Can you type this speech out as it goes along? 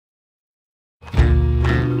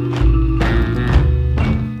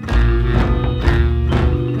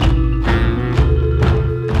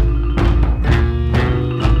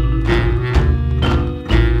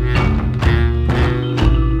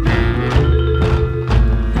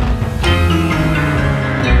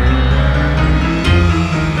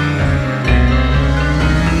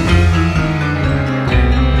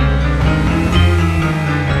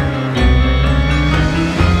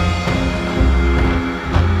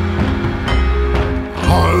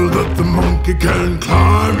the monkey can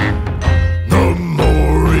climb, the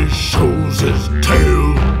more he shows his tail.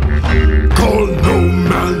 Call no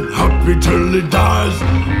man happy till he dies.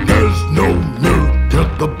 There's no milk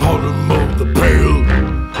at the bottom of the pail.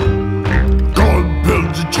 God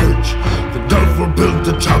builds a church, the devil builds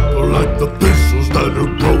a chapel, like the thistles that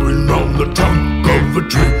are growing round the trunk of a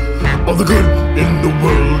tree. All the good in the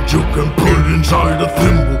world you can put inside a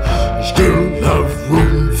thimble and still have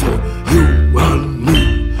room for you and me.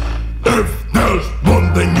 If there's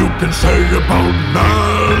one thing you can say about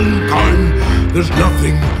mankind, there's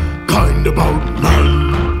nothing kind about man.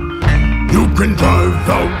 You can drive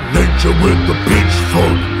out nature with a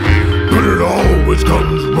pitchfork, but it always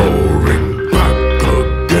comes roaring back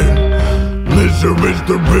again. Misery's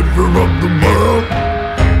the river of the world.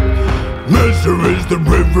 Misery's the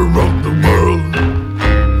river of the world.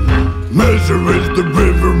 Misery's the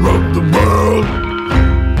river of the world.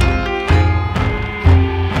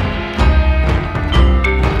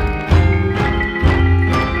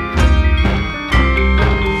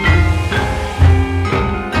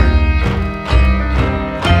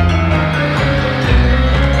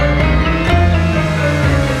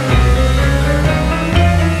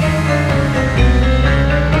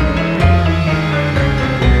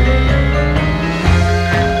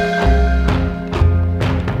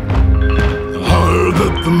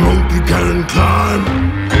 The monkey can climb,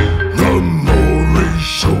 the more he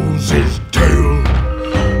shows his tail.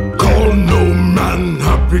 Call no man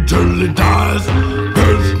happy till he dies.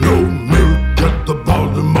 There's no milk at the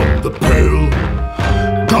bottom of the pail.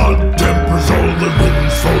 God tempers all the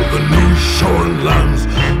winds for the new shorn lambs.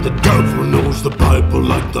 The devil knows the Bible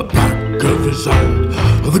like the back of his hand.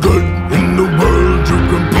 All the good in the world you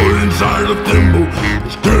can put inside a thimble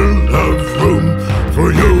and still have room for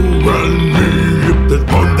you and me. There's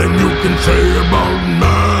one thing you can say about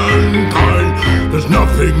mankind, there's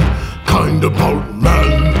nothing kind about man.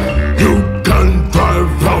 You can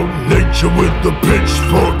drive out nature with the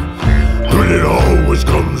pitchfork, but it always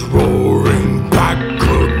comes roaring back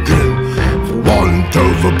again. For want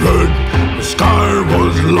of a bird, the sky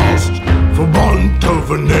was lost. For want of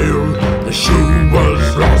a nail, the shoe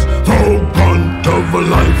was lost. For want of a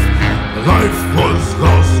life, life was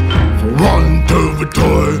lost. For want of a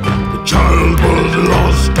toy, the child was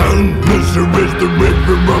lost. And misery's the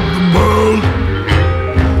river of the world.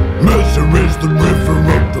 Misery's the river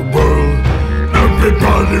of the world.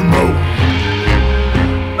 Everybody row,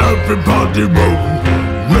 everybody row.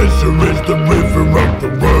 Misery's the river of the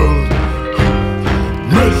world.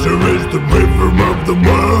 Misery's the river of the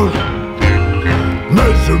world.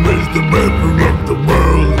 Misery's the river of the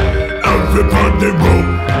world. Everybody row,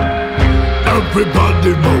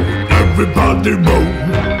 everybody row, everybody row,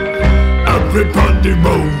 everybody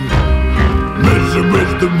row.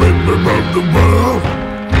 Misery's the river of the world.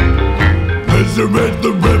 Misery's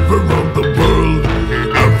the river of the world.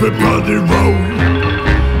 Everybody row,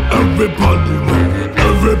 everybody row,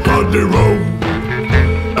 everybody row,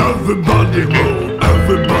 everybody row,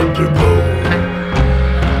 everybody row.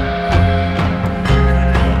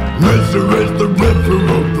 Misery's the river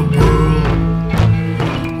of the world.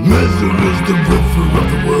 Misery's the river of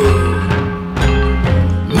the world.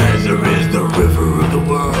 Misery's the river of the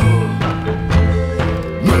world.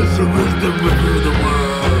 Misery's the river of the world.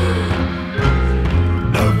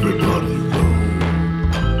 Everybody row,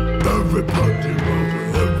 everybody row.